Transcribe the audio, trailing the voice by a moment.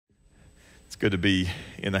good to be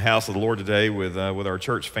in the house of the Lord today with our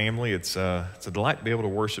church family. It's a delight to be able to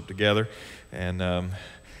worship together. And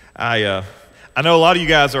I know a lot of you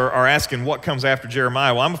guys are asking what comes after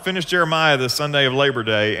Jeremiah. Well, I'm gonna finish Jeremiah the Sunday of Labor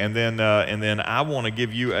Day, and then I want to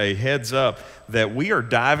give you a heads up that we are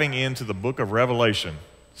diving into the book of Revelation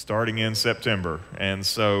starting in September. And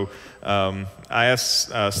so I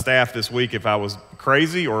asked staff this week if I was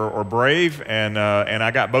crazy or brave, and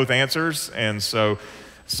I got both answers. And so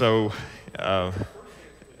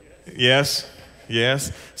yes.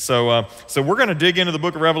 So we're going to dig into the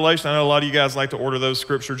book of Revelation. I know a lot of you guys like to order those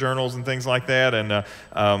scripture journals and things like that. And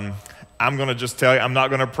I'm going to just tell you, I'm not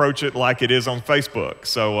going to approach it like it is on Facebook.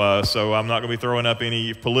 So I'm not going to be throwing up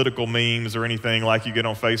any political memes or anything like you get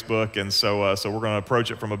on Facebook. And so we're going to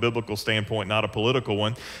approach it from a biblical standpoint, not a political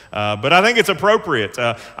one. But I think it's appropriate.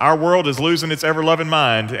 Our world is losing its ever-loving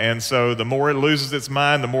mind. And so the more it loses its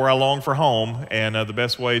mind, the more I long for home. And the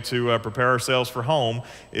best way to prepare ourselves for home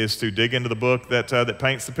is to dig into the book that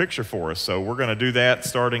paints the picture for us. So we're going to do that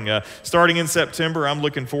starting in September. I'm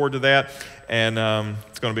looking forward to that. And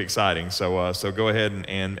it's going to be exciting. So go ahead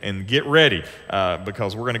and get ready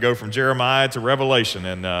because we're going to go from Jeremiah to Revelation,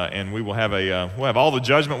 and we will have we'll have all the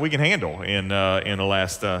judgment we can handle in the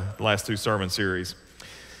last two sermon series.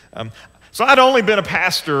 So I'd only been a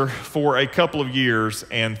pastor for a couple of years,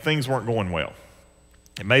 and things weren't going well.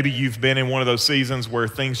 And maybe you've been in one of those seasons where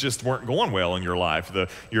things just weren't going well in your life.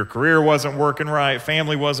 Your career wasn't working right,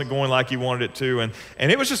 family wasn't going like you wanted it to,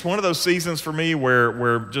 and it was just one of those seasons for me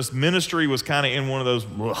where just ministry was kind of in one of those,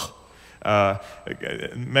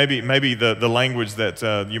 maybe the language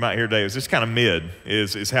that you might hear today is just kind of mid,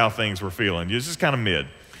 is how things were feeling. It's just kind of mid.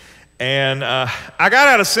 And I got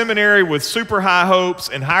out of seminary with super high hopes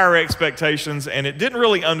and higher expectations, and it didn't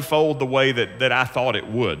really unfold the way that I thought it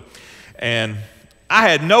would. And I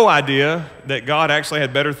had no idea that God actually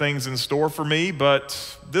had better things in store for me,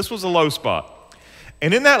 but this was a low spot.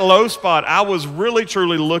 And in that low spot, I was really,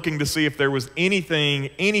 truly looking to see if there was anything,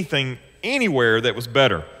 anywhere that was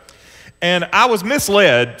better. And I was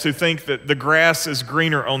misled to think that the grass is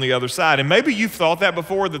greener on the other side. And maybe you've thought that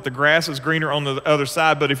before, that the grass is greener on the other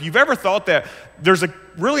side. But if you've ever thought that, there's a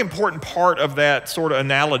really important part of that sort of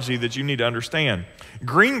analogy that you need to understand.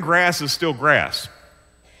 Green grass is still grass.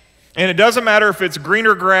 And it doesn't matter if it's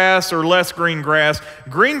greener grass or less green grass.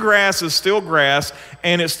 Green grass is still grass,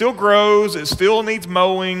 and it still grows. It still needs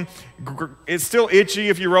mowing. It's still itchy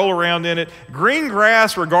if you roll around in it. Green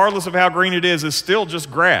grass, regardless of how green it is still just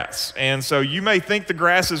grass. And so you may think the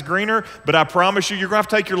grass is greener, but I promise you, you're going to have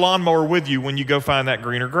to take your lawnmower with you when you go find that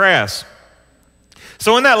greener grass.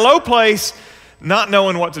 So in that low place, not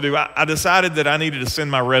knowing what to do, I decided that I needed to send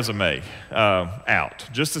my resume out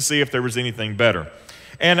just to see if there was anything better.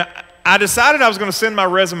 And I decided I was going to send my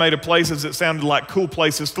resume to places that sounded like cool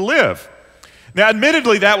places to live. Now,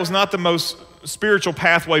 admittedly, that was not the most spiritual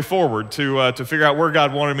pathway forward to figure out where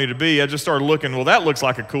God wanted me to be. I just started looking, well, that looks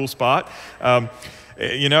like a cool spot.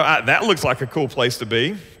 That looks like a cool place to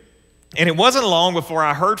be. And it wasn't long before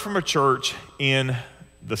I heard from a church in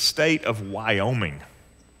the state of Wyoming.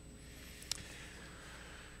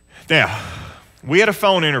 Now, we had a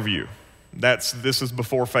phone interview. This is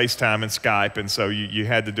before FaceTime and Skype, and so you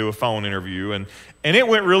had to do a phone interview, and it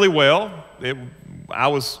went really well. I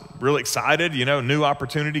was really excited, new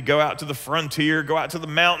opportunity, go out to the frontier, go out to the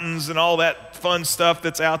mountains and all that fun stuff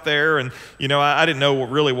that's out there. And, I didn't know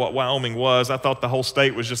really what Wyoming was. I thought the whole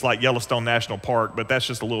state was just like Yellowstone National Park, but that's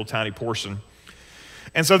just a little tiny portion.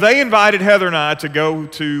 And so they invited Heather and I to go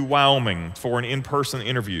to Wyoming for an in-person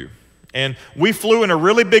interview. And we flew in a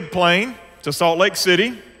really big plane to Salt Lake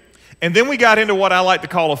City. And then we got into what I like to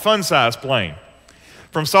call a fun-size plane.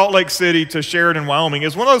 From Salt Lake City to Sheridan, Wyoming.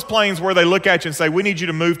 It's one of those planes where they look at you and say, we need you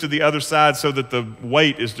to move to the other side so that the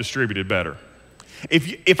weight is distributed better.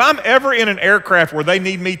 If I'm ever in an aircraft where they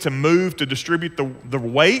need me to move to distribute the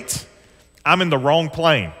weight, I'm in the wrong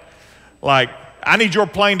plane. Like, I need your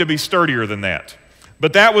plane to be sturdier than that.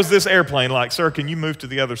 But that was this airplane. Like, sir, can you move to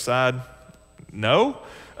the other side? No.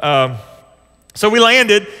 So we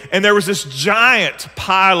landed, and there was this giant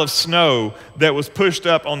pile of snow that was pushed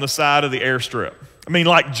up on the side of the airstrip. I mean,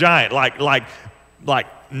 like giant, like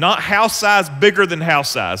not house size, bigger than house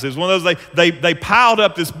size. It was one of those, they piled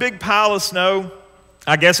up this big pile of snow.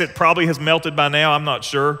 I guess it probably has melted by now, I'm not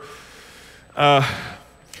sure.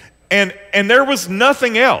 And there was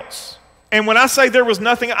nothing else. And when I say there was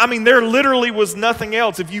nothing, I mean there literally was nothing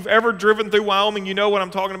else. If you've ever driven through Wyoming, you know what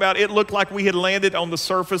I'm talking about. It looked like we had landed on the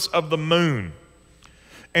surface of the moon.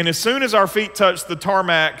 And as soon as our feet touched the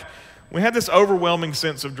tarmac, we had this overwhelming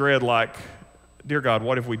sense of dread like, dear God,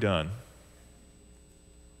 what have we done?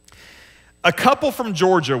 A couple from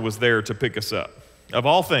Georgia was there to pick us up, of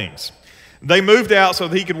all things. They moved out so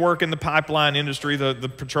that he could work in the pipeline industry, the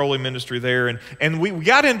petroleum industry there, and we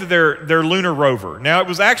got into their lunar rover. Now, it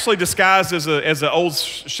was actually disguised as an old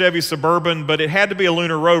Chevy Suburban, but it had to be a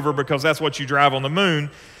lunar rover because that's what you drive on the moon.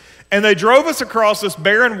 And they drove us across this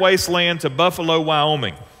barren wasteland to Buffalo,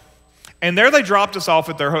 Wyoming. And there they dropped us off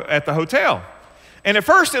at the hotel. And at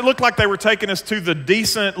first, it looked like they were taking us to the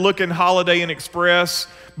decent-looking Holiday Inn Express,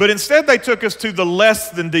 but instead they took us to the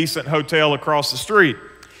less-than-decent hotel across the street.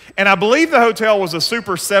 And I believe the hotel was a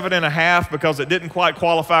super 7.5 because it didn't quite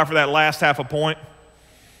qualify for that last half a point.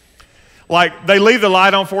 Like, they leave the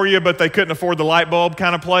light on for you, but they couldn't afford the light bulb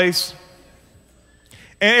kind of place.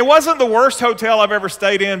 And it wasn't the worst hotel I've ever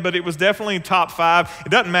stayed in, but it was definitely top 5. It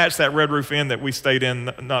doesn't match that Red Roof Inn that we stayed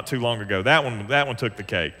in not too long ago. That one took the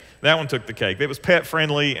cake. That one took the cake. It was pet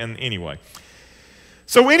friendly, and anyway.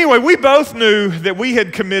 So anyway, we both knew that we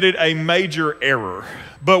had committed a major error,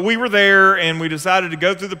 but we were there and we decided to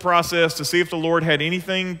go through the process to see if the Lord had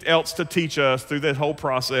anything else to teach us through that whole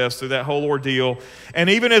process, through that whole ordeal. And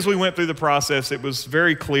even as we went through the process, it was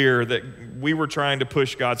very clear that we were trying to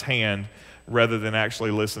push God's hand rather than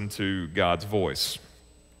actually listen to God's voice.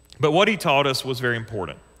 But what he taught us was very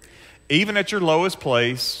important. Even at your lowest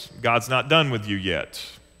place, God's not done with you yet.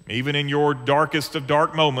 Even in your darkest of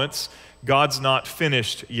dark moments, God's not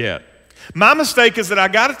finished yet. My mistake is that I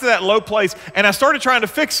got it to that low place and I started trying to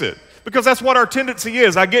fix it because that's what our tendency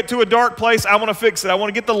is. I get to a dark place, I want to fix it. I want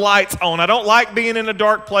to get the lights on. I don't like being in a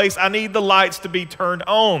dark place. I need the lights to be turned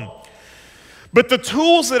on. But the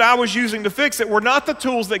tools that I was using to fix it were not the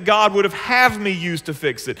tools that God would have me use to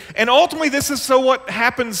fix it. And ultimately, this is what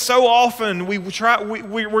happens so often.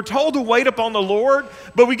 We're told to wait upon the Lord,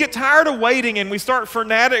 but we get tired of waiting and we start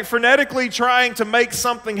frenetically trying to make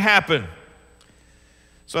something happen.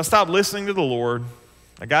 So I stopped listening to the Lord.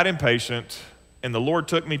 I got impatient, and the Lord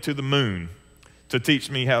took me to the moon to teach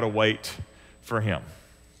me how to wait for him.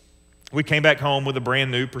 We came back home with a brand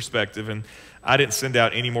new perspective, and I didn't send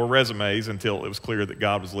out any more resumes until it was clear that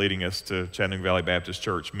God was leading us to Chattanooga Valley Baptist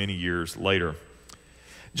Church many years later.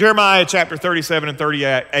 Jeremiah chapter 37 and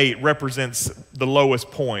 38 represents the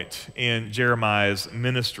lowest point in Jeremiah's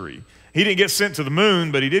ministry. He didn't get sent to the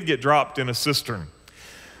moon, but he did get dropped in a cistern.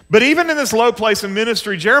 But even in this low place in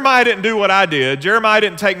ministry, Jeremiah didn't do what I did. Jeremiah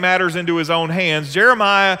didn't take matters into his own hands.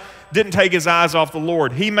 Jeremiah didn't take his eyes off the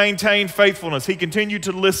Lord. He maintained faithfulness. He continued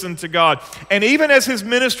to listen to God. And even as his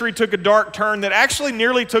ministry took a dark turn that actually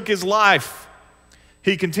nearly took his life,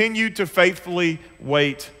 he continued to faithfully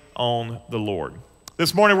wait on the Lord.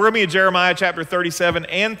 This morning, we're going to be in Jeremiah chapter 37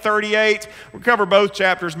 and 38. We'll cover both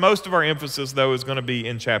chapters. Most of our emphasis, though, is going to be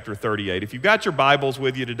in chapter 38. If you've got your Bibles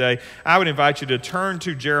with you today, I would invite you to turn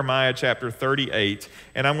to Jeremiah chapter 38,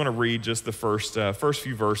 and I'm going to read just the first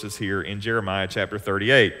few verses here in Jeremiah chapter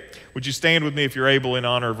 38. Would you stand with me if you're able in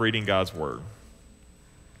honor of reading God's Word?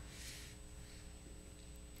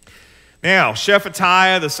 Now,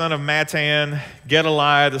 Shephatiah, the son of Mattan,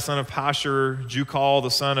 Gedaliah, the son of Pashur, Jukal, the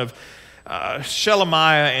son of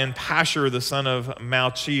Shelemiah, and Pashur, the son of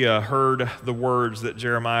Malchiah, heard the words that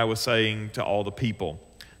Jeremiah was saying to all the people.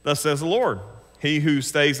 Thus says the Lord, he who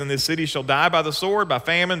stays in this city shall die by the sword, by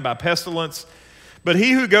famine, by pestilence. But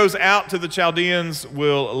he who goes out to the Chaldeans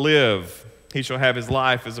will live. He shall have his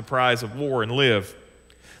life as a prize of war and live.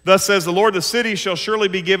 Thus says the Lord, the city shall surely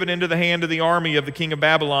be given into the hand of the army of the king of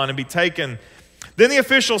Babylon and be taken. Then the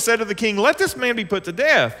official said to the king, let this man be put to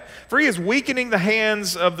death, for he is weakening the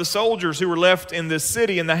hands of the soldiers who were left in this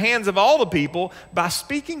city and the hands of all the people by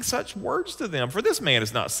speaking such words to them. For this man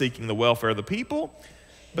is not seeking the welfare of the people,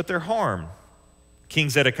 but their harm. King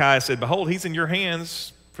Zedekiah said, behold, he's in your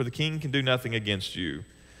hands, for the king can do nothing against you.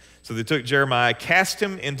 So they took Jeremiah, cast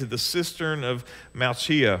him into the cistern of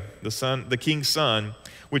Malchiah, the king's son,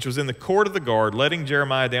 which was in the court of the guard, letting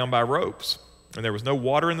Jeremiah down by ropes. And there was no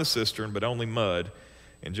water in the cistern, but only mud.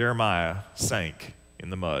 And Jeremiah sank in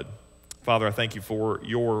the mud. Father, I thank you for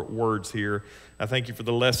your words here. I thank you for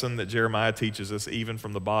the lesson that Jeremiah teaches us, even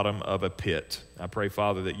from the bottom of a pit. I pray,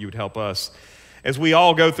 Father, that you would help us as we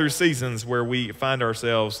all go through seasons where we find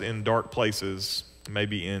ourselves in dark places,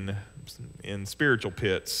 maybe in spiritual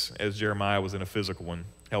pits, as Jeremiah was in a physical one.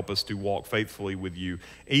 Help us to walk faithfully with you,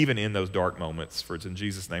 even in those dark moments. For it's in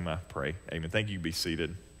Jesus' name I pray. Amen. Thank you. Be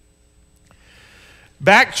seated.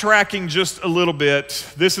 Backtracking just a little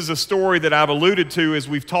bit, this is a story that I've alluded to as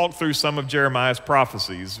we've talked through some of Jeremiah's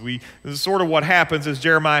prophecies. This is sort of what happens is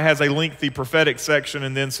Jeremiah has a lengthy prophetic section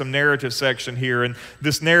and then some narrative section here, and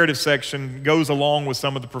this narrative section goes along with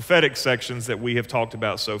some of the prophetic sections that we have talked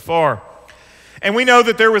about so far. And we know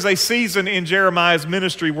that there was a season in Jeremiah's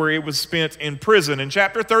ministry where it was spent in prison. And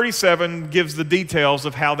chapter 37 gives the details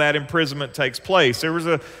of how that imprisonment takes place. There was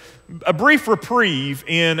a brief reprieve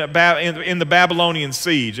in the Babylonian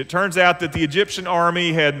siege. It turns out that the Egyptian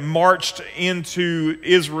army had marched into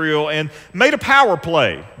Israel and made a power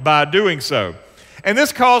play by doing so. And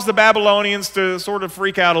this caused the Babylonians to sort of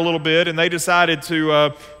freak out a little bit, and they decided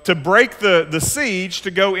to break the siege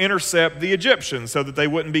to go intercept the Egyptians so that they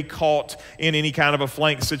wouldn't be caught in any kind of a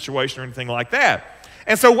flank situation or anything like that.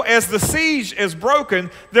 And so as the siege is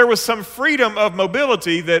broken, there was some freedom of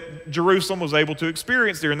mobility that Jerusalem was able to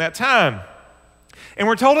experience during that time. And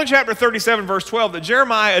we're told in chapter 37, verse 12, that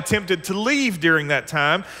Jeremiah attempted to leave during that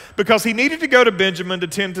time because he needed to go to Benjamin to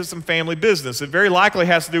tend to some family business. It very likely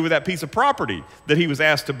has to do with that piece of property that he was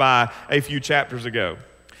asked to buy a few chapters ago.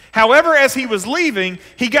 However, as he was leaving,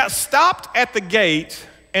 he got stopped at the gate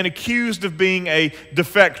and accused of being a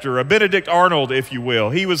defector, a Benedict Arnold, if you will.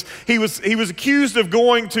 He was accused of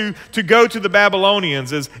going to go to the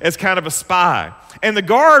Babylonians as kind of a spy. And the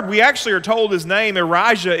guard, we actually are told his name,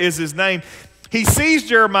 Erijah is his name. He seized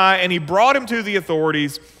Jeremiah and he brought him to the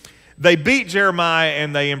authorities. They beat Jeremiah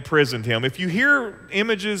and they imprisoned him. If you hear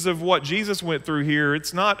images of what Jesus went through here,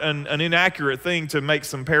 it's not an inaccurate thing to make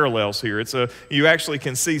some parallels here. You actually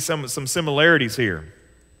can see some similarities here.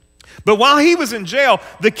 But while he was in jail,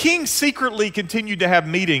 the king secretly continued to have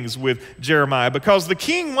meetings with Jeremiah because the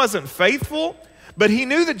king wasn't faithful, but he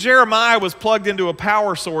knew that Jeremiah was plugged into a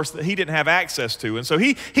power source that he didn't have access to. And so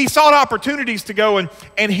he sought opportunities to go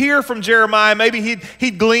and hear from Jeremiah. Maybe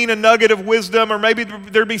he'd glean a nugget of wisdom, or maybe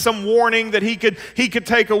there'd be some warning that he could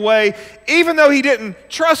take away. Even though he didn't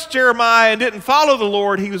trust Jeremiah and didn't follow the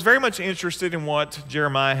Lord, he was very much interested in what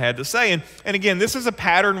Jeremiah had to say. And again, this is a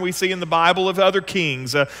pattern we see in the Bible of other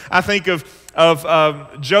kings. I think of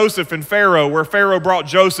Joseph and Pharaoh, where Pharaoh brought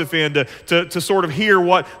Joseph in to sort of hear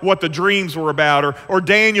what the dreams were about, or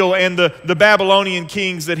Daniel and the Babylonian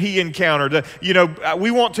kings that he encountered. We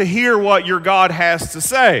want to hear what your God has to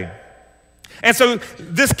say. And so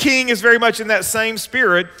this king is very much in that same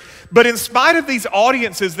spirit, but in spite of these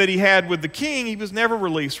audiences that he had with the king, he was never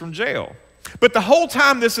released from jail. But the whole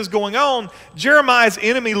time this is going on, Jeremiah's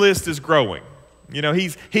enemy list is growing.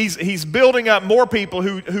 He's building up more people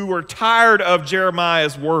who are tired of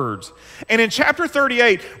Jeremiah's words. And in chapter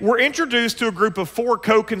 38, we're introduced to a group of 4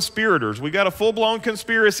 co-conspirators. We've got a full-blown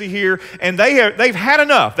conspiracy here, and they've had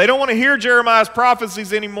enough. They don't want to hear Jeremiah's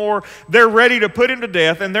prophecies anymore. They're ready to put him to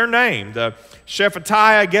death, and they're named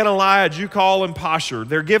Shephatiah, Gedaliah, Jukal, and Pashur.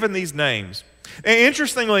 They're given these names. And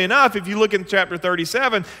interestingly enough, if you look in chapter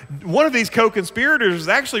 37, one of these co-conspirators is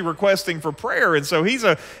actually requesting for prayer. And so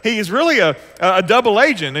he's really a double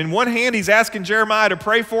agent. In one hand, he's asking Jeremiah to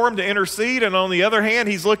pray for him, to intercede. And on the other hand,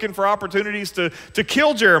 he's looking for opportunities to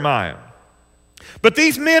kill Jeremiah. But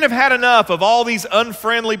these men have had enough of all these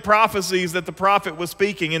unfriendly prophecies that the prophet was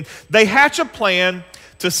speaking. And they hatch a plan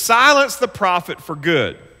to silence the prophet for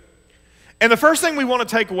good. And the first thing we want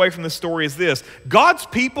to take away from this story is this: God's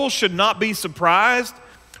people should not be surprised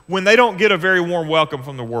when they don't get a very warm welcome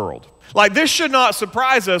from the world. Like, this should not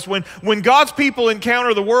surprise us when God's people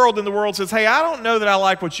encounter the world and the world says, hey, I don't know that I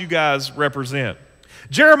like what you guys represent.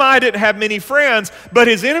 Jeremiah didn't have many friends, but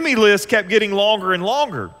his enemy list kept getting longer and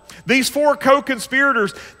longer. These 4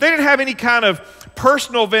 co-conspirators, they didn't have any kind of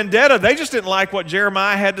personal vendetta. They just didn't like what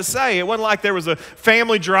Jeremiah had to say. It wasn't like there was a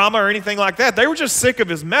family drama or anything like that. They were just sick of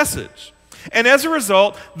his message. And as a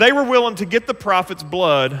result, they were willing to get the prophet's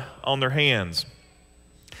blood on their hands.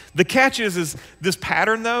 The catch is this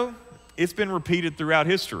pattern, though, it's been repeated throughout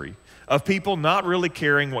history of people not really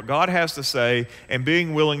caring what God has to say and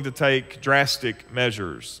being willing to take drastic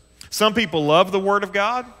measures. Some people love the Word of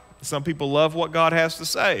God. Some people love what God has to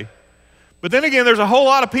say. But then again, there's a whole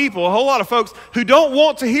lot of people, a whole lot of folks who don't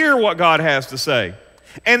want to hear what God has to say.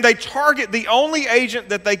 And they target the only agent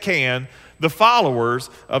that they can, the followers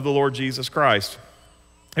of the Lord Jesus Christ.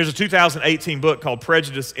 There's a 2018 book called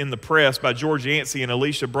Prejudice in the Press by George Yancey and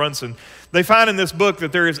Alicia Brunson. They find in this book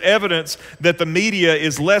that there is evidence that the media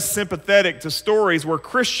is less sympathetic to stories where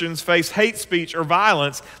Christians face hate speech or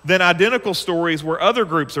violence than identical stories where other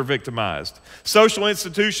groups are victimized. Social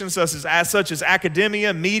institutions such as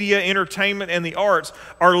academia, media, entertainment, and the arts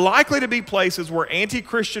are likely to be places where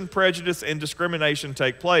anti-Christian prejudice and discrimination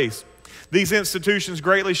take place. These institutions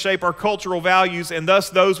greatly shape our cultural values, and thus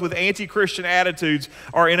those with anti-Christian attitudes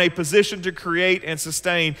are in a position to create and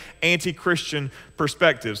sustain anti-Christian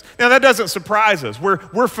perspectives. Now, that doesn't surprise us.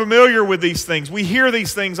 We're familiar with these things. We hear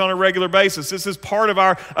these things on a regular basis. This is part of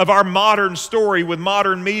our modern story, with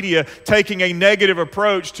modern media taking a negative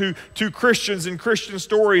approach to Christians and Christian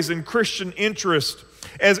stories and Christian interest.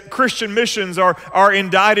 As Christian missions are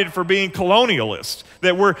indicted for being colonialists,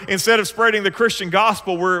 that instead of spreading the Christian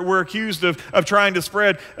gospel, we're accused of trying to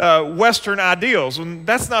spread Western ideals. And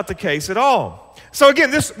that's not the case at all. So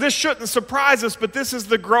again, this shouldn't surprise us, but this is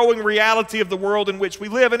the growing reality of the world in which we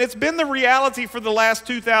live. And it's been the reality for the last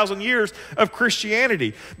 2,000 years of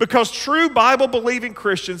Christianity, because true Bible-believing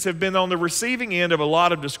Christians have been on the receiving end of a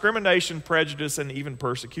lot of discrimination, prejudice, and even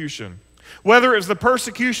persecution. Whether it was the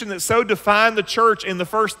persecution that so defined the church in the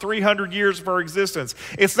first 300 years of our existence.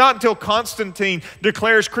 It's not until Constantine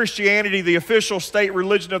declares Christianity the official state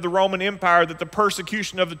religion of the Roman Empire that the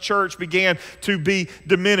persecution of the church began to be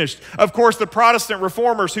diminished. Of course, the Protestant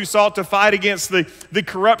reformers who sought to fight against the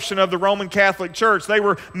corruption of the Roman Catholic Church, they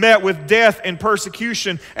were met with death and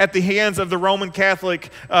persecution at the hands of the Roman Catholic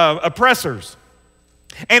oppressors.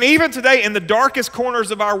 And even today, in the darkest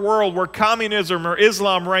corners of our world where communism or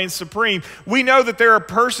Islam reigns supreme, we know that there are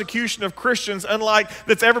persecution of Christians unlike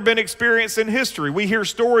that's ever been experienced in history. We hear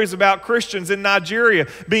stories about Christians in Nigeria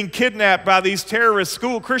being kidnapped by these terrorist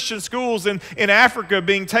Christian schools in Africa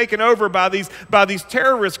being taken over by these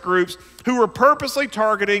terrorist groups who are purposely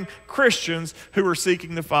targeting Christians who are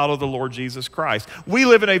seeking to follow the Lord Jesus Christ. We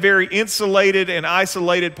live in a very insulated and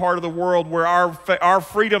isolated part of the world where our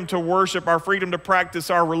freedom to worship, our freedom to practice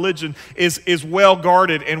our religion is well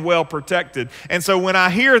guarded and well protected. And so when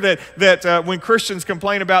I hear that when Christians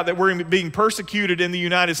complain about that we're being persecuted in the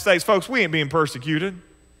United States, folks, we ain't being persecuted.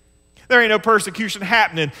 There ain't no persecution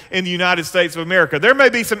happening in the United States of America. There may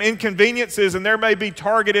be some inconveniences and there may be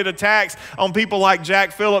targeted attacks on people like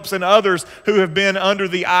Jack Phillips and others who have been under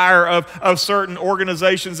the ire of certain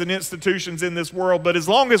organizations and institutions in this world. But as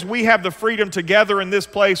long as we have the freedom to gather in this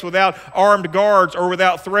place without armed guards or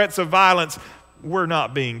without threats of violence, we're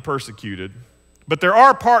not being persecuted. But there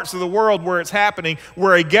are parts of the world where it's happening,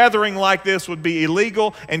 where a gathering like this would be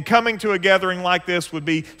illegal, and coming to a gathering like this would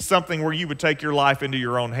be something where you would take your life into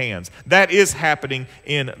your own hands. That is happening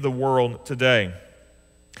in the world today.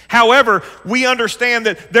 However, we understand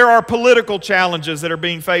that there are political challenges that are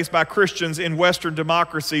being faced by Christians in Western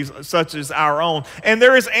democracies such as our own, and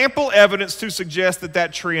there is ample evidence to suggest that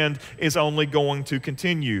that trend is only going to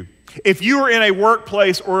continue. If you are in a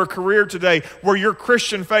workplace or a career today where your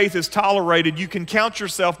Christian faith is tolerated, you can count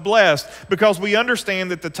yourself blessed, because we understand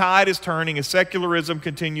that the tide is turning as secularism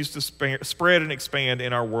continues to spread and expand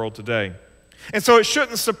in our world today. And so it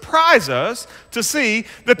shouldn't surprise us to see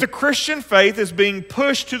that the Christian faith is being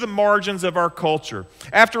pushed to the margins of our culture.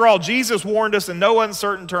 After all, Jesus warned us in no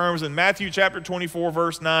uncertain terms in Matthew chapter 24,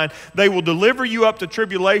 verse 9, "They will deliver you up to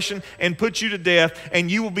tribulation and put you to death, and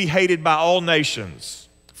you will be hated by all nations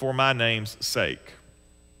for my name's sake."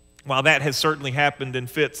 While that has certainly happened in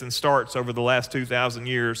fits and starts over the last 2,000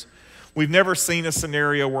 years, we've never seen a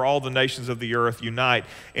scenario where all the nations of the earth unite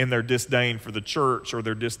in their disdain for the church or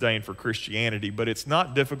their disdain for Christianity. But it's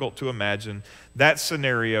not difficult to imagine that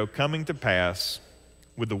scenario coming to pass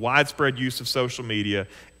with the widespread use of social media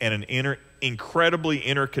and an incredibly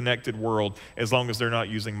interconnected world, as long as they're not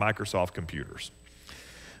using Microsoft computers.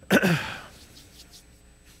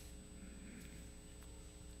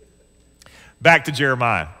 Back to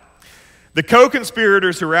Jeremiah. The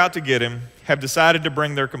co-conspirators who are out to get him have decided to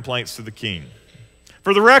bring their complaints to the king.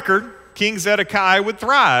 For the record, King Zedekiah would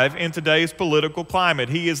thrive in today's political climate.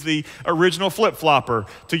 He is the original flip-flopper,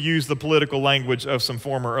 to use the political language of some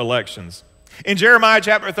former elections. In Jeremiah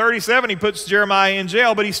chapter 37, he puts Jeremiah in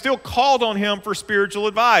jail, but he still called on him for spiritual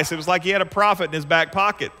advice. It was like he had a prophet in his back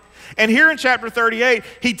pocket. And here in chapter 38,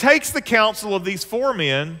 he takes the counsel of these four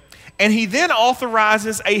men, and he then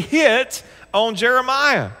authorizes a hit on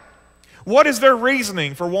Jeremiah. What is their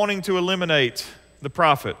reasoning for wanting to eliminate the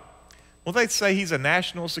prophet? Well, they say he's a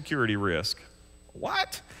national security risk.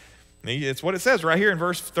 What? It's what it says right here in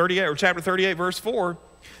verse 38, or chapter 38, verse 4.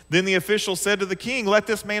 Then the official said to the king, "Let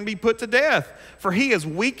this man be put to death, for he is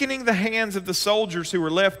weakening the hands of the soldiers who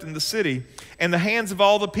are left in the city and the hands of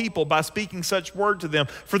all the people by speaking such word to them.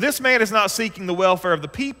 For this man is not seeking the welfare of the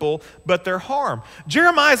people, but their harm."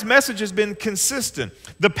 Jeremiah's message has been consistent.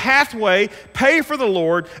 The pathway, pay for the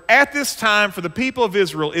Lord, at this time for the people of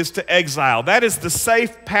Israel is to exile. That is the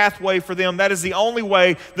safe pathway for them. That is the only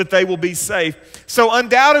way that they will be safe. So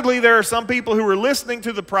undoubtedly there are some people who are listening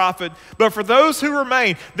to the prophet, but for those who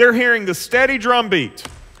remain, they're hearing the steady drumbeat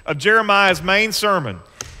of Jeremiah's main sermon.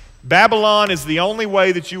 Babylon is the only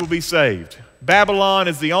way that you will be saved. Babylon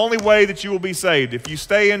is the only way that you will be saved. If you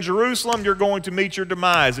stay in Jerusalem, you're going to meet your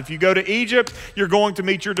demise. If you go to Egypt, you're going to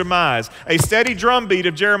meet your demise. A steady drumbeat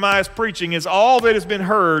of Jeremiah's preaching is all that has been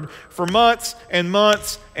heard for months and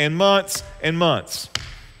months and months and months.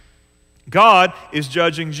 God is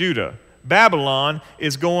judging Judah. Babylon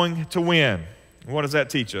is going to win. What does that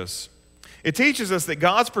teach us? It teaches us that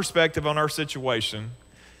God's perspective on our situation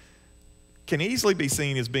can easily be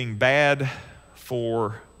seen as being bad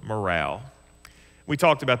for morale. We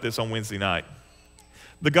talked about this on Wednesday night.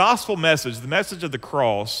 The gospel message, the message of the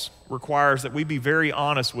cross, requires that we be very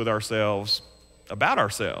honest with ourselves about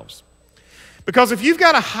ourselves. Because if you've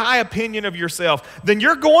got a high opinion of yourself, then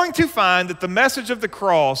you're going to find that the message of the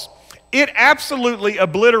cross, it absolutely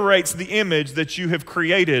obliterates the image that you have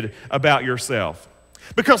created about yourself.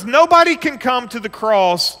 Because nobody can come to the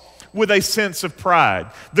cross with a sense of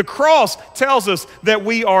pride. The cross tells us that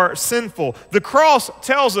we are sinful. The cross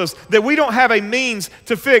tells us that we don't have a means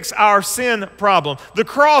to fix our sin problem. The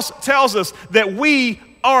cross tells us that we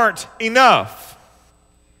aren't enough.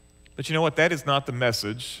 But you know what? That is not the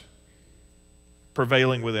message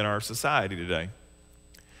prevailing within our society today.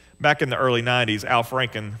 Back in the early 90s, Al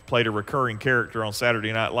Franken played a recurring character on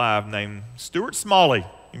Saturday Night Live named Stuart Smalley.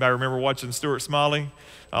 Anybody remember watching Stuart Smalley?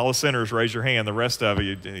 All the sinners, raise your hand. The rest of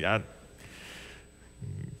you,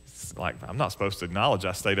 it's like I'm not supposed to acknowledge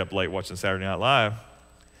I stayed up late watching Saturday Night Live.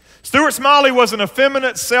 Stuart Smalley was an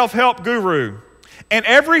effeminate self-help guru, and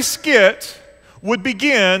every skit would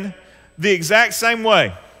begin the exact same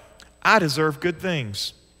way. I deserve good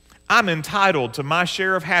things. I'm entitled to my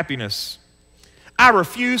share of happiness. I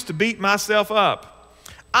refuse to beat myself up.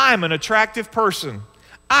 I am an attractive person.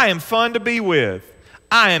 I am fun to be with.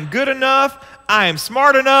 I am good enough. I am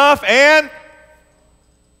smart enough. And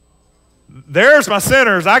there's my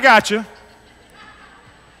sinners. I got you.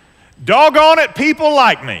 Doggone it, people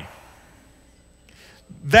like me.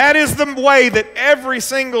 That is the way that every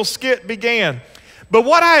single skit began. But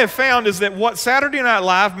what I have found is that what Saturday Night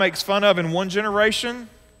Live makes fun of in one generation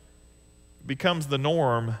becomes the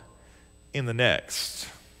norm in the next.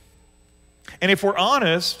 And if we're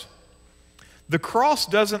honest, the cross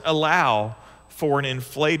doesn't allow for an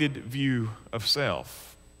inflated view of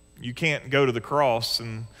self. You can't go to the cross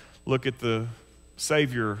and look at the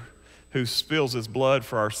Savior who spills his blood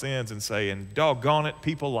for our sins and say, and doggone it,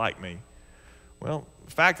 people like me. Well,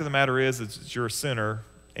 the fact of the matter is that you're a sinner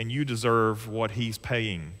and you deserve what he's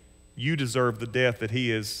paying. You deserve the death that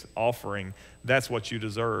he is offering. That's what you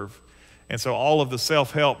deserve. And so all of the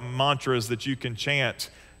self-help mantras that you can chant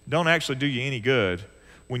don't actually do you any good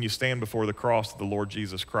when you stand before the cross of the Lord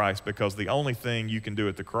Jesus Christ, because the only thing you can do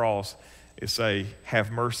at the cross is say, have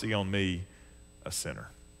mercy on me, a sinner.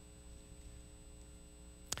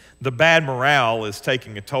 The bad morale is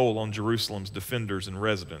taking a toll on Jerusalem's defenders and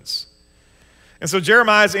residents. And so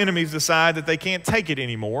Jeremiah's enemies decide that they can't take it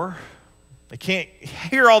anymore. They can't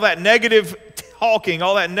hear all that negative talking,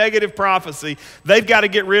 all that negative prophecy. They've got to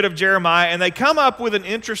get rid of Jeremiah, and they come up with an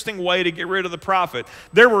interesting way to get rid of the prophet.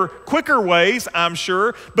 There were quicker ways, I'm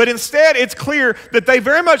sure, but instead it's clear that they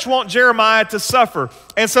very much want Jeremiah to suffer.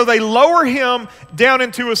 And so they lower him down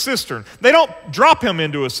into a cistern. They don't drop him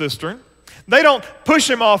into a cistern. They don't push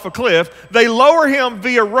him off a cliff. They lower him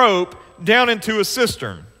via rope down into a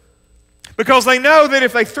cistern, because they know that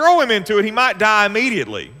if they throw him into it, he might die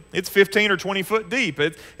immediately. It's 15 or 20 foot deep.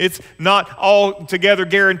 It's not altogether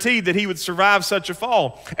guaranteed that he would survive such a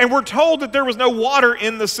fall. And we're told that there was no water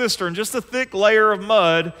in the cistern, just a thick layer of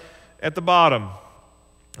mud at the bottom.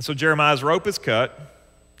 And so Jeremiah's rope is cut,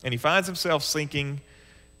 and he finds himself sinking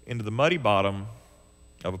into the muddy bottom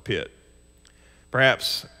of a pit.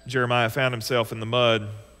 Perhaps Jeremiah found himself in the mud,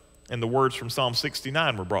 and the words from Psalm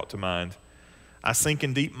 69 were brought to mind. I sink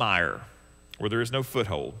in deep mire, where there is no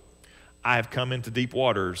foothold. I have come into deep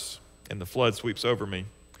waters, and the flood sweeps over me.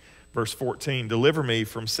 Verse 14, deliver me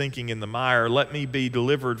from sinking in the mire. Let me be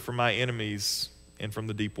delivered from my enemies and from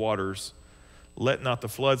the deep waters. Let not the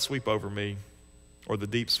flood sweep over me, or the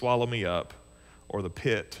deep swallow me up, or the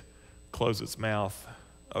pit close its mouth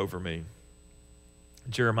over me.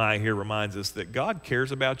 Jeremiah here reminds us that God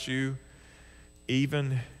cares about you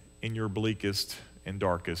even in your bleakest and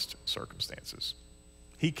darkest circumstances.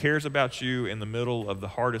 He cares about you in the middle of the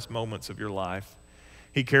hardest moments of your life.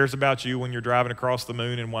 He cares about you when you're driving across the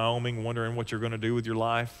moon in Wyoming wondering what you're going to do with your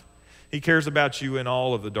life. He cares about you in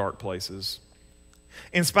all of the dark places.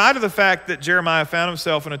 In spite of the fact that Jeremiah found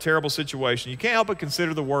himself in a terrible situation, you can't help but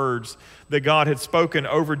consider the words that God had spoken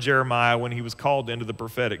over Jeremiah when he was called into the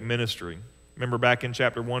prophetic ministry. Remember back in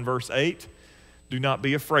chapter 1, verse 8, do not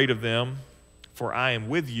be afraid of them, for I am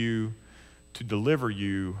with you to deliver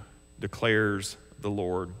you, declares the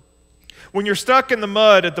Lord. When you're stuck in the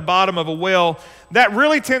mud at the bottom of a well, that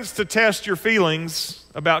really tends to test your feelings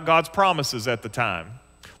about God's promises at the time.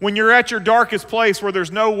 When you're at your darkest place where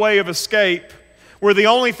there's no way of escape, where the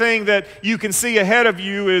only thing that you can see ahead of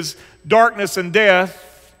you is darkness and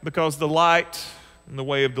death because the light and the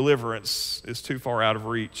way of deliverance is too far out of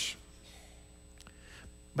reach.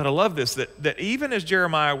 But I love this, that even as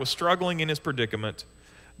Jeremiah was struggling in his predicament,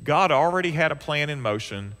 God already had a plan in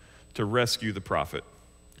motion to rescue the prophet.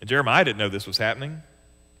 And Jeremiah didn't know this was happening,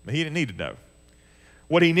 but he didn't need to know.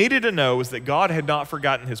 What he needed to know is that God had not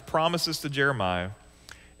forgotten his promises to Jeremiah,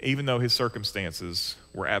 even though his circumstances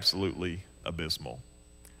were absolutely abysmal.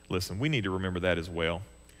 Listen, we need to remember that as well.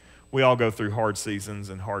 We all go through hard seasons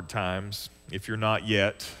and hard times. If you're not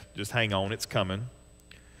yet, just hang on, it's coming.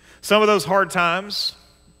 Some of those hard times,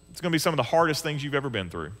 it's going to be some of the hardest things you've ever been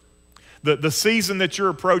through. The season that you're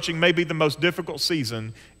approaching may be the most difficult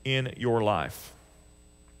season in your life.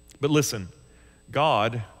 But listen,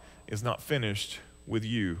 God is not finished with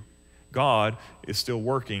you. God is still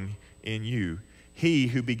working in you. He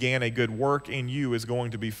who began a good work in you is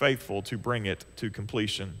going to be faithful to bring it to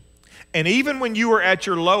completion. And even when you are at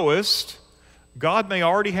your lowest, God may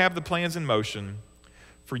already have the plans in motion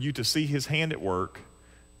for you to see his hand at work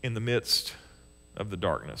in the midst of the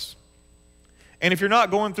darkness. And if you're not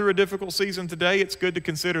going through a difficult season today, it's good to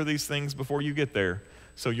consider these things before you get there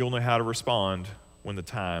so you'll know how to respond when the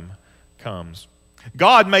time comes.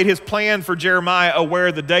 God made his plan for Jeremiah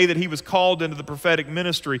aware the day that he was called into the prophetic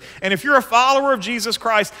ministry. And if you're a follower of Jesus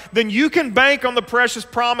Christ, then you can bank on the precious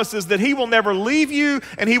promises that he will never leave you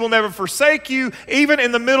and he will never forsake you. Even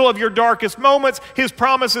in the middle of your darkest moments, his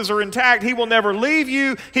promises are intact. He will never leave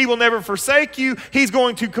you. He will never forsake you. He's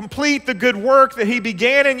going to complete the good work that he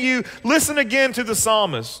began in you. Listen again to the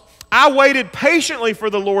psalmist. I waited patiently for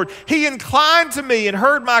the Lord. He inclined to me and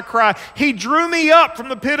heard my cry. He drew me up from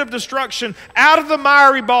the pit of destruction, out of the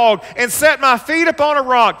miry bog, and set my feet upon a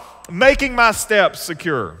rock, making my steps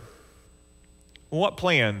secure. What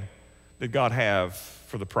plan did God have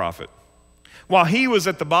for the prophet? While he was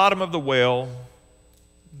at the bottom of the well,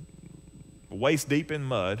 waist deep in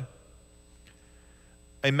mud,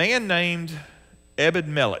 a man named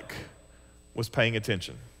Ebed-Melech was paying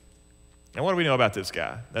attention. And what do we know about this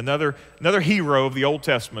guy? Another hero of the Old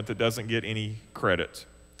Testament that doesn't get any credit.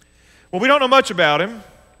 Well, we don't know much about him,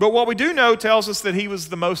 but what we do know tells us that he was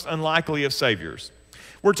the most unlikely of saviors.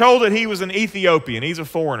 We're told that he was an Ethiopian. He's a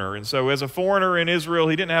foreigner, and so as a foreigner in Israel,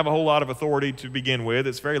 he didn't have a whole lot of authority to begin with.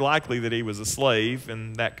 It's very likely that he was a slave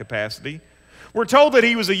in that capacity. We're told that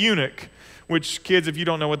he was a eunuch, which, kids, if you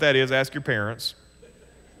don't know what that is, ask your parents.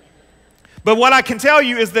 But what I can tell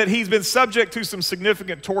you is that he's been subject to some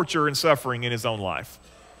significant torture and suffering in his own life.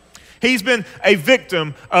 He's been a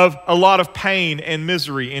victim of a lot of pain and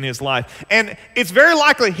misery in his life. And it's very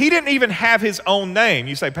likely he didn't even have his own name.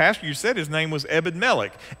 You say, Pastor, you said his name was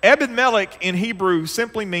Ebed-Melech. Ebed-Melech in Hebrew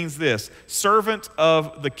simply means this, servant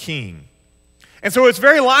of the king. And so it's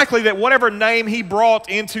very likely that whatever name he brought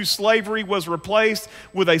into slavery was replaced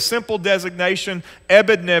with a simple designation,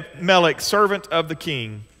 Ebed-Melech, servant of the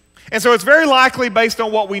king. And so it's very likely, based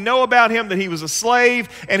on what we know about him, that he was a slave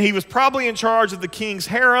and he was probably in charge of the king's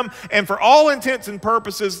harem. And for all intents and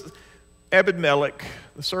purposes, Ebed-Melech,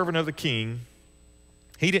 the servant of the king,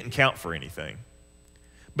 he didn't count for anything.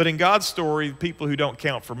 But in God's story, people who don't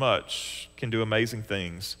count for much can do amazing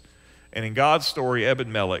things. And in God's story,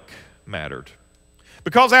 Ebed-Melech mattered.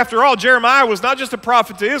 Because after all, Jeremiah was not just a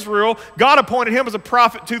prophet to Israel, God appointed him as a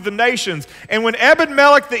prophet to the nations. And when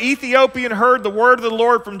Ebed-Melech the Ethiopian heard the word of the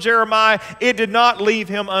Lord from Jeremiah, it did not leave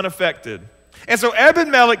him unaffected. And so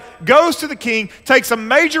Ebed-Melech goes to the king, takes a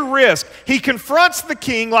major risk. He confronts the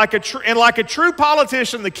king like a true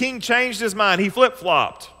politician. The king changed his mind. He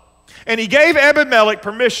flip-flopped. And he gave Ebed-Melech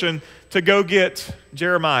permission to go get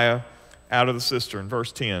Jeremiah out of the cistern.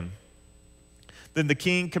 Verse 10. Then the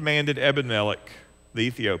king commanded Ebed-Melech the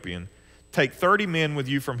Ethiopian, take 30 men with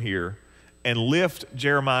you from here and lift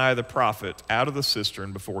Jeremiah the prophet out of the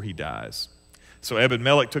cistern before he dies. So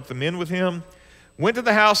Ebed-Melech took the men with him, went to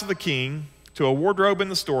the house of the king, to a wardrobe in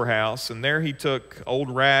the storehouse, and there he took old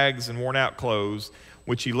rags and worn out clothes,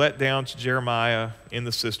 which he let down to Jeremiah in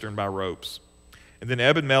the cistern by ropes. And then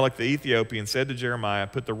Ebed-Melech the Ethiopian said to Jeremiah,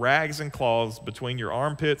 put the rags and cloths between your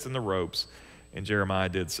armpits and the ropes, and Jeremiah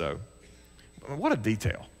did so. What a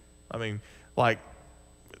detail. I mean,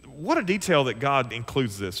 what a detail that God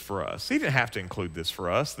includes this for us. He didn't have to include this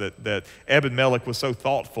for us, that Ebed-Melech was so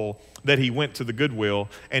thoughtful that he went to the Goodwill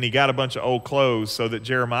and he got a bunch of old clothes so that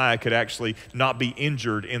Jeremiah could actually not be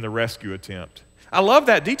injured in the rescue attempt. I love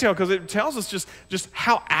that detail because it tells us just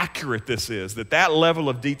how accurate this is, that level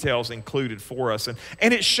of detail is included for us.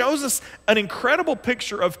 And it shows us an incredible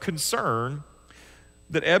picture of concern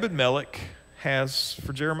that Ebed-Melech has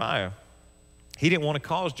for Jeremiah. He didn't want to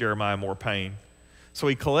cause Jeremiah more pain. So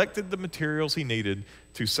he collected the materials he needed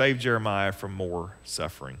to save Jeremiah from more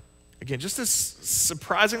suffering. Again, just this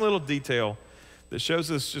surprising little detail that shows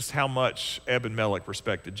us just how much Ebed-Melech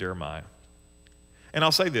respected Jeremiah. And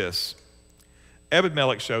I'll say this,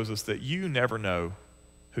 Ebed-Melech shows us that you never know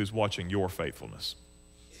who's watching your faithfulness.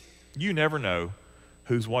 You never know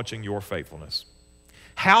who's watching your faithfulness.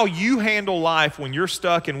 How you handle life when you're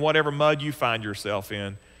stuck in whatever mud you find yourself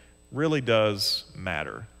in really does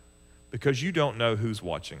matter, because you don't know who's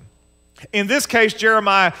watching. In this case,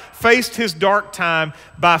 Jeremiah faced his dark time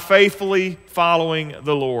by faithfully following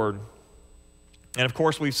the Lord. And of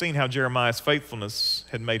course, we've seen how Jeremiah's faithfulness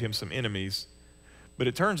had made him some enemies, but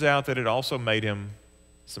it turns out that it also made him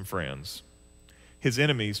some friends. His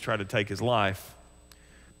enemies tried to take his life,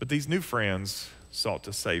 but these new friends sought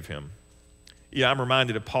to save him. Yeah, I'm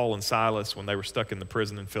reminded of Paul and Silas when they were stuck in the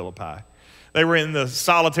prison in Philippi. They were in the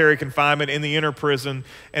solitary confinement in the inner prison,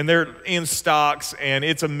 and they're in stocks, and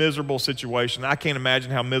it's a miserable situation. I can't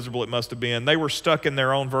imagine how miserable it must have been. They were stuck in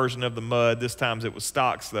their own version of the mud. This time it was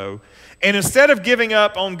stocks, though. And instead of giving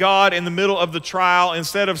up on God in the middle of the trial,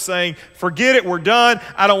 instead of saying, forget it, we're done,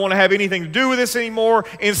 I don't want to have anything to do with this anymore,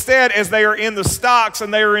 instead, as they are in the stocks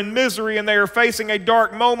and they are in misery and they are facing a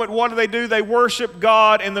dark moment, what do? They worship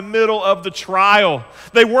God in the middle of the trial.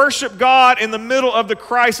 They worship God in the middle of the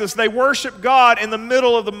crisis. They worship God in the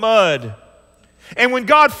middle of the mud. And when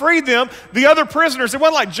God freed them, the other prisoners, it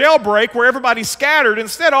wasn't like jailbreak where everybody scattered.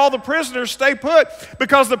 Instead, all the prisoners stayed put,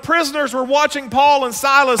 because the prisoners were watching Paul and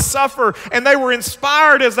Silas suffer, and they were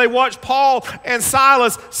inspired as they watched Paul and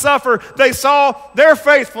Silas suffer. They saw their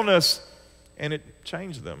faithfulness, and it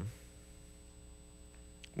changed them.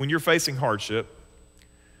 When you're facing hardship,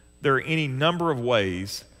 there are any number of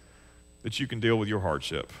ways that you can deal with your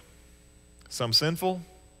hardship. Some sinful,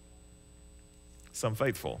 some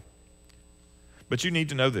faithful. But you need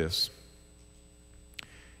to know this.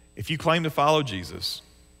 If you claim to follow Jesus,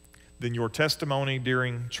 then your testimony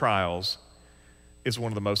during trials is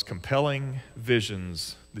one of the most compelling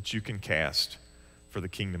visions that you can cast for the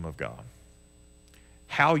kingdom of God.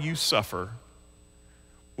 How you suffer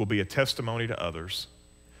will be a testimony to others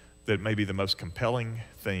that may be the most compelling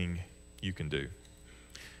thing you can do.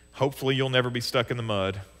 Hopefully you'll never be stuck in the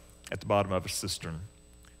mud at the bottom of a cistern.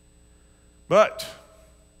 But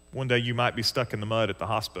one day you might be stuck in the mud at the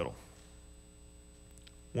hospital.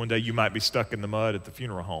 One day you might be stuck in the mud at the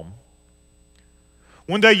funeral home.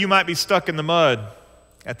 One day you might be stuck in the mud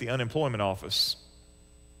at the unemployment office.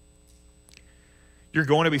 You're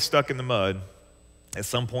going to be stuck in the mud at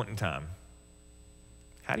some point in time.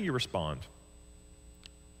 How do you respond?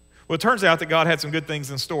 Well, it turns out that God had some good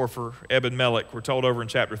things in store for Ebed-Melech. We're told over in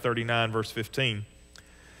chapter 39, verse 15.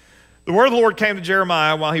 The word of the Lord came to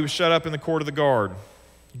Jeremiah while he was shut up in the court of the guard.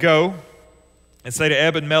 Go and say to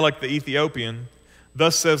Ebed-Melech the Ethiopian,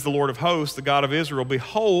 thus says the Lord of hosts, the God of Israel,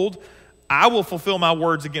 behold, I will fulfill my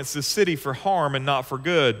words against this city for harm and not for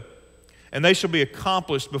good, and they shall be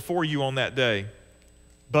accomplished before you on that day.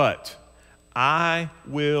 But I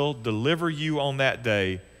will deliver you on that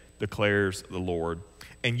day, declares the Lord.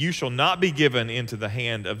 And you shall not be given into the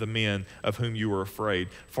hand of the men of whom you are afraid,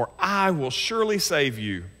 for I will surely save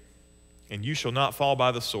you. And you shall not fall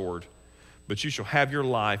by the sword, but you shall have your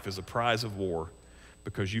life as a prize of war,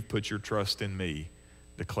 because you've put your trust in me,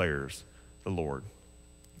 declares the Lord.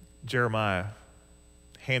 Jeremiah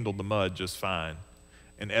handled the mud just fine,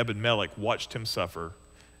 and Ebed-Melech watched him suffer,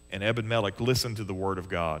 and Ebed-Melech listened to the word of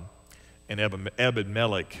God, and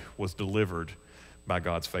Ebed-Melech was delivered by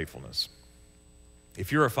God's faithfulness.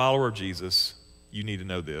 If you're a follower of Jesus, you need to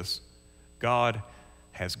know this. God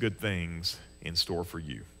has good things in store for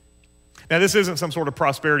you. Now, this isn't some sort of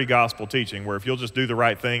prosperity gospel teaching where if you'll just do the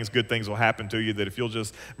right things, good things will happen to you, that if you'll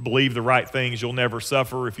just believe the right things, you'll never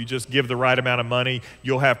suffer. If you just give the right amount of money,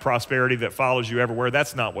 you'll have prosperity that follows you everywhere.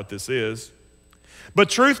 That's not what this is. But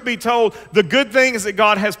truth be told, the good things that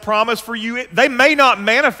God has promised for you, they may not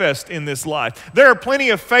manifest in this life. There are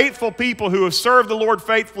plenty of faithful people who have served the Lord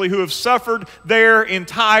faithfully, who have suffered their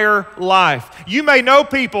entire life. You may know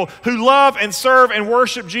people who love and serve and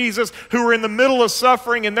worship Jesus, who are in the middle of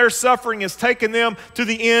suffering, and their suffering has taken them to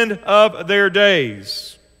the end of their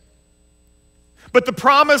days. But the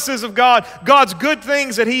promises of God, God's good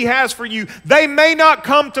things that He has for you, they may not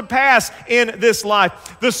come to pass in this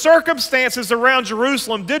life. The circumstances around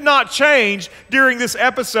Jerusalem did not change during this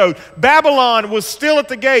episode. Babylon was still at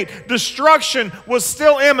the gate. Destruction was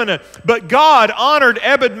still imminent. But God honored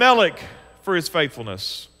Ebed-Melech for his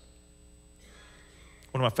faithfulness.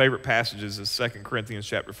 One of my favorite passages is 2 Corinthians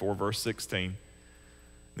chapter 4, verse 16.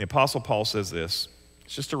 The Apostle Paul says this.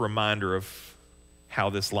 It's just a reminder of how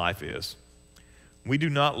this life is. We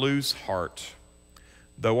do not lose heart.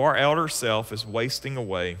 Though our outer self is wasting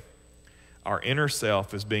away, our inner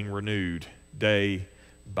self is being renewed day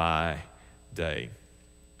by day.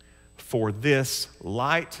 For this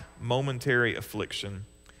light momentary affliction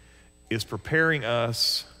is preparing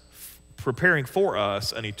for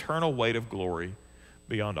us an eternal weight of glory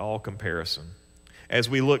beyond all comparison, as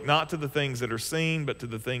we look not to the things that are seen, but to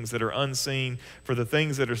the things that are unseen. For the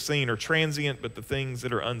things that are seen are transient, but the things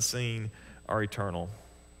that are unseen are eternal.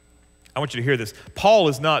 I want you to hear this. Paul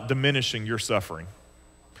is not diminishing your suffering.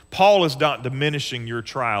 Paul is not diminishing your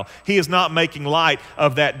trial. He is not making light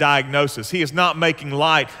of that diagnosis. He is not making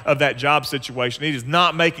light of that job situation. He is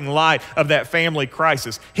not making light of that family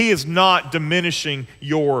crisis. He is not diminishing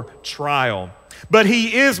your trial. But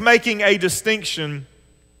he is making a distinction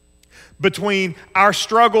between our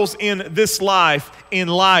struggles in this life in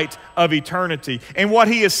light of eternity. And what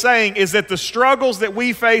he is saying is that the struggles that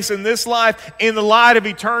we face in this life in the light of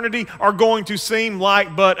eternity are going to seem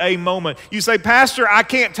like but a moment. You say, Pastor, I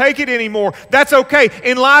can't take it anymore. That's okay.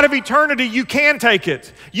 In light of eternity, you can take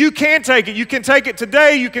it. You can take it. You can take it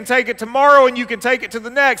today, you can take it tomorrow, and you can take it to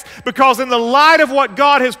the next. Because in the light of what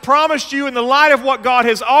God has promised you, in the light of what God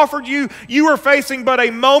has offered you, you are facing but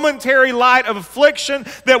a momentary light of affliction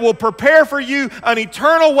that will prepare for you an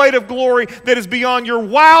eternal weight of glory that is beyond your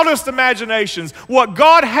wildest imaginations. What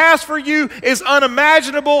God has for you is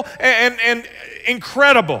unimaginable and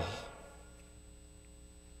incredible.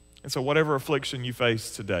 And so whatever affliction you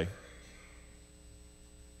face today,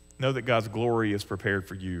 know that God's glory is prepared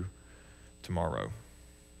for you tomorrow.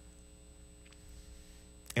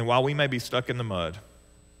 And while we may be stuck in the mud,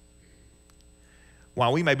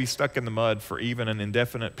 for even an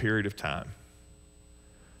indefinite period of time,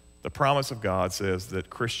 the promise of God says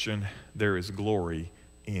that, Christian, there is glory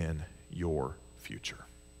in your future.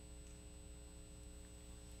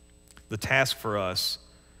 The task for us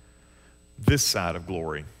this side of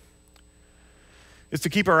glory is to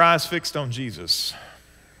keep our eyes fixed on Jesus,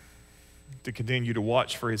 to continue to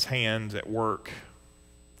watch for his hand at work,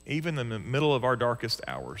 even in the middle of our darkest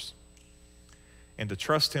hours, and to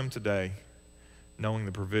trust him today, knowing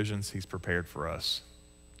the provisions he's prepared for us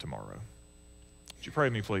tomorrow. Would you pray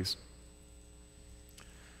with me, please?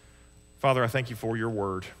 Father, I thank you for your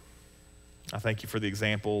word. I thank you for the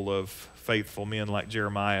example of faithful men like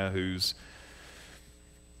Jeremiah whose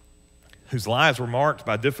lives were marked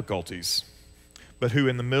by difficulties, but who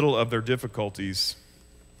in the middle of their difficulties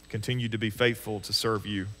continued to be faithful to serve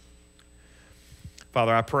you.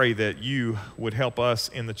 Father, I pray that you would help us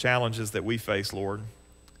in the challenges that we face, Lord,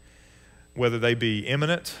 whether they be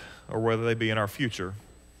imminent or whether they be in our future.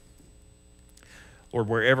 Lord,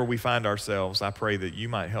 wherever we find ourselves, I pray that you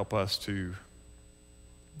might help us to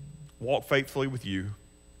walk faithfully with you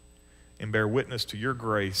and bear witness to your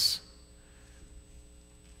grace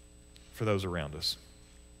for those around us.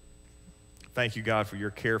 Thank you, God, for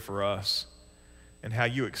your care for us and how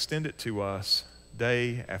you extend it to us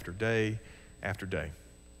day after day after day.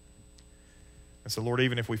 And so, Lord,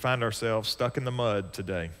 even if we find ourselves stuck in the mud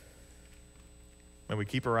today, may we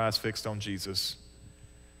keep our eyes fixed on Jesus.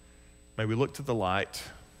 May we look to the light,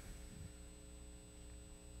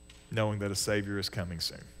 knowing that a Savior is coming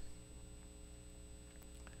soon.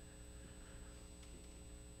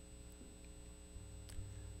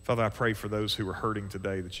 Father, I pray for those who are hurting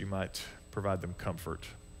today that you might provide them comfort.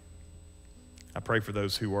 I pray for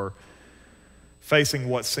those who are facing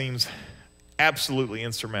what seems absolutely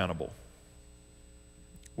insurmountable,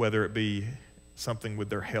 whether it be something with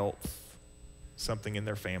their health, something in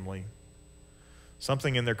their family,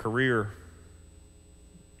 something in their career,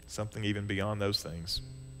 something even beyond those things,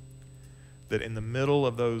 that in the middle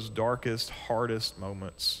of those darkest, hardest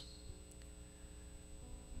moments,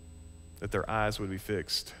 that their eyes would be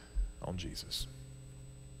fixed on Jesus.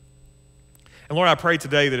 And Lord, I pray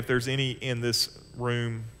today that if there's any in this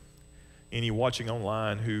room, any watching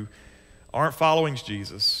online who aren't following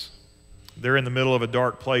Jesus, they're in the middle of a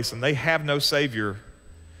dark place and they have no Savior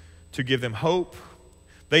to give them hope.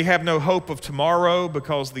 They have no hope of tomorrow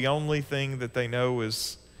because the only thing that they know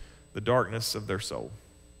is the darkness of their soul.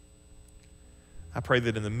 I pray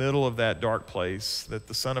that in the middle of that dark place, that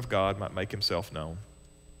the Son of God might make himself known.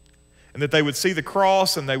 And that they would see the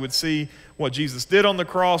cross and they would see what Jesus did on the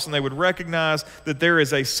cross, and they would recognize that there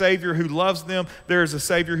is a Savior who loves them. There is a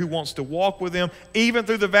Savior who wants to walk with them, even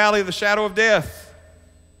through the valley of the shadow of death.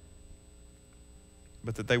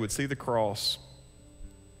 But that they would see the cross,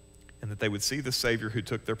 and that they would see the Savior who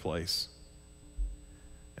took their place,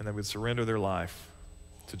 and they would surrender their life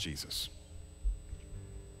to Jesus.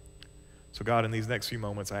 So God, in these next few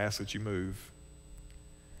moments, I ask that you move.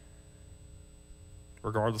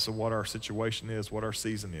 Regardless of what our situation is, what our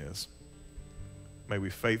season is, may we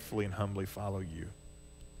faithfully and humbly follow you.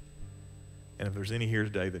 And if there's any here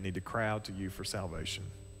today that need to cry out to you for salvation,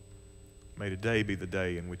 May today be the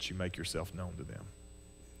day in which you make yourself known to them.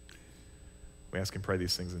 We ask and pray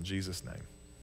these things in Jesus' name.